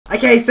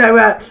Okay, so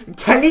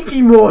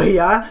Telepimore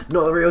here,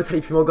 not the real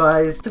Telepimore,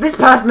 guys. So this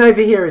person over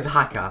here is a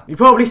hacker. You've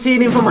probably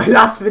seen him from my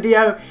last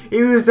video.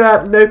 He was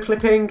no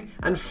clipping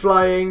and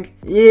flying.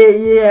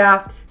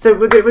 Yeah. So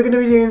we're gonna be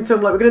doing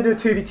some we're gonna do a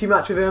 2v2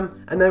 match with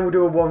him, and then we'll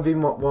do a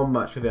 1v1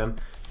 match with him.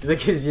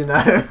 Because, you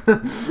know,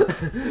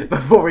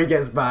 before he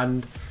gets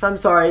banned. So I'm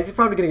sorry, he's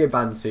probably gonna get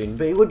banned soon,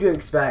 but what do you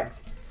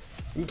expect?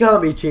 You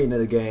can't be cheating at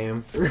the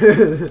game.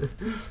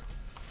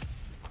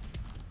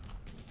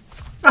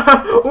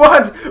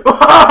 What?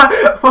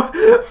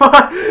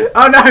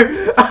 Oh no!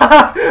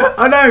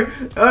 Oh no!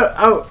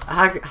 Oh,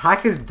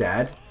 Hacker's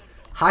dead.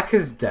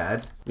 Hacker's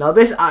dead. Now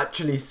this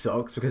actually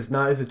sucks because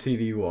now it's a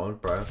 2v1,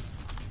 bro.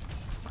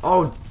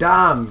 Oh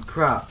damn!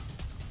 Crap.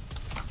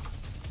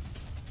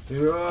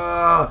 Bro,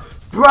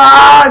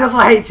 that's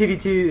why I hate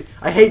 2v2.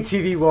 I hate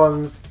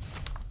 2v1s.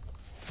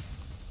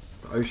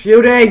 I was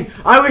shielding!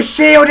 I was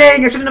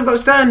shielding! I shouldn't have got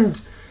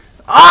stunned!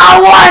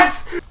 Oh,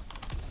 what?!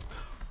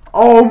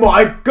 Oh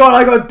my god,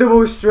 I got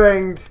double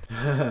stringed!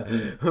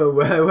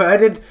 where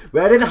did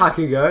the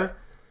hacker go?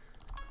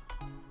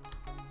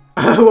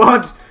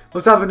 What?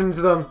 What's happening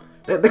to them?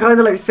 They're kind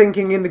of like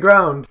sinking in the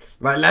ground.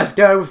 Right, let's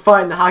go. We're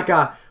fighting the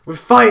hacker. We're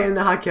fighting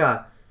the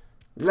hacker.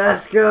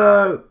 Let's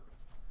go.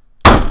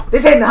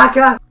 This ain't the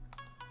hacker.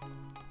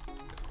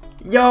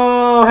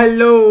 Yo,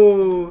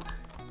 hello.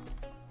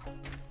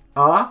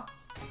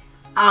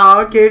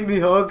 Gave me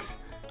hugs.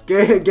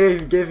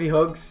 Gave me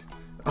hugs.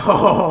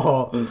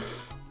 Oh,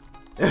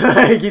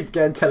 he keeps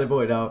getting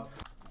teleported out.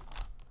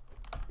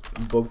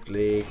 Bugged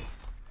league.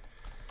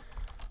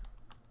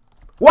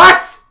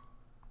 What?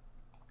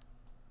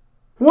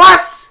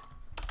 What?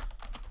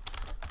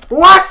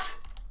 What?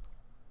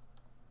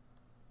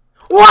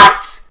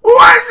 What?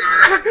 What?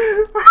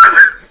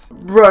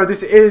 Bro,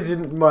 this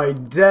isn't my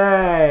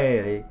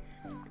day.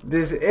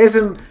 This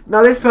isn't.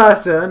 Now this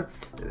person,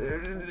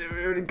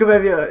 come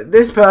over here.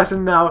 This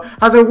person now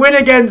has a win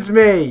against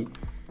me.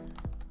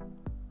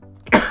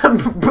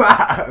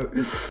 Bro,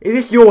 is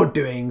this your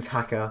doings,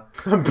 hacker?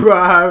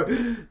 Bro,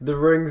 the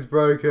ring's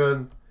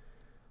broken.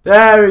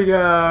 There we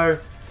go.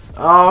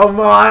 Oh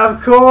my,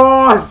 of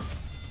course.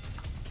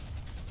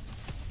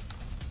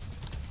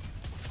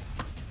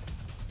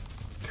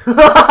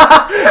 What?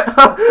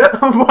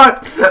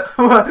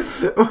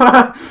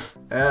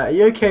 Are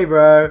you okay,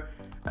 bro?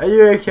 Are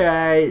you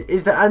okay?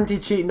 Is the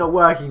anti-cheat not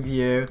working for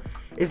you?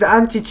 Is the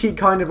anti-cheat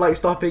kind of like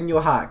stopping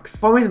your hacks?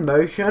 From his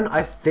motion,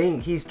 I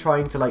think he's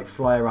trying to like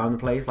fly around the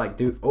place, like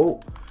do.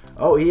 Oh,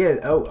 he is.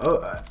 Oh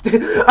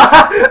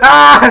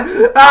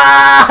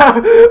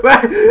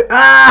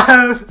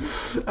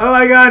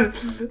my god.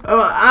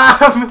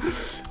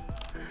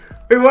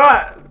 Wait,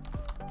 what?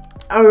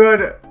 Oh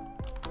god.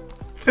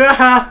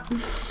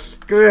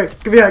 Come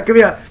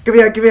here.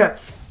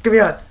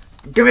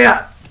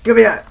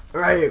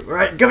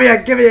 Right.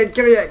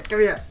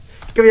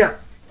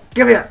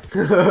 Come here.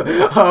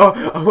 Oh,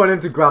 I want him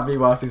to grab me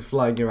whilst he's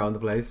flying around the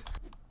place.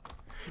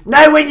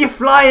 No, when you're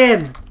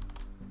flying.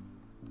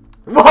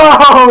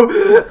 Whoa!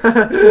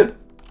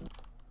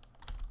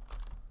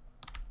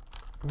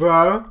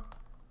 Bro.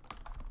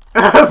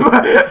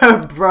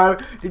 Bro,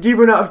 did you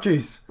run out of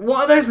juice?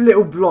 What are those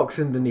little blocks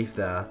underneath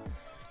there?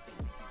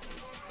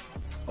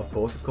 Of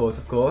course.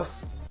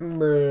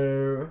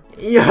 Yo!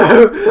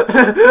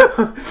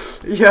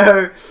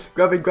 Yo!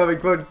 Grab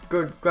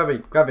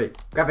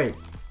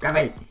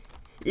me.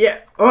 Yeah,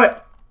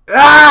 what?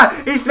 Ah!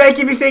 He's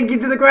making me sink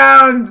into the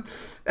ground!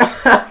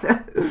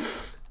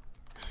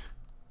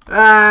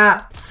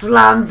 Ah!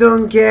 Slam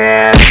dunk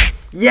it!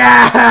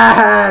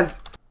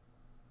 Yes!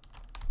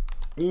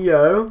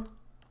 Yo!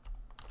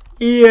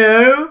 Come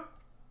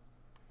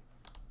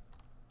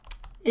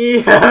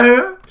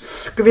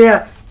here!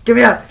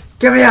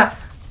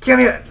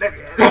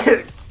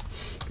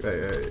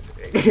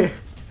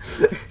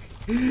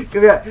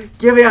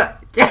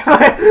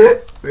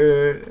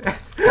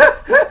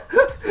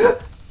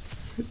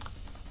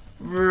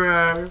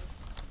 Bro.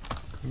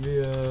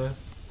 Yeah.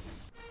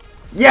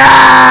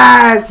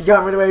 Yes! You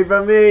can't run away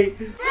from me.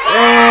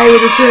 Hey,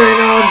 with the turn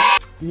on.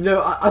 You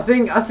know, I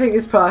think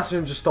this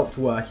person just stopped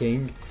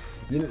working.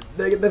 You know,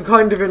 they've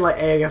kind of been like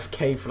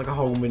AFK for like a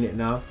whole minute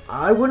now.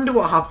 I wonder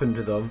what happened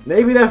to them.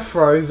 Maybe they're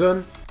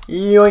frozen.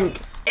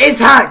 Yoink. It's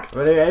hack!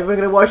 Ready? Everyone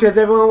gonna watch this?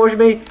 Everyone watch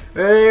me?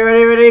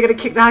 Ready? Gonna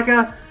kick the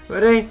hacker?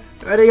 Ready,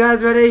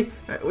 guys? Ready?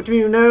 What do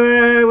you mean?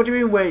 No. What do you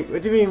mean wait?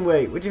 What do you mean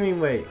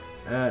wait?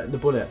 The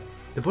bullet!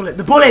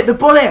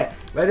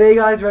 Ready,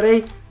 guys?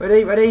 Ready?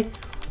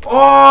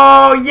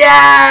 Oh,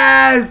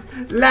 yes!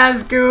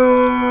 Let's go!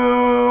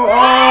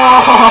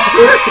 Oh!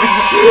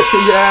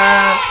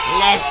 Yeah!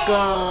 Let's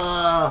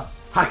go!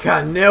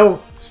 Hacker nil,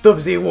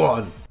 Stubbzy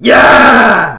 1. Yeah!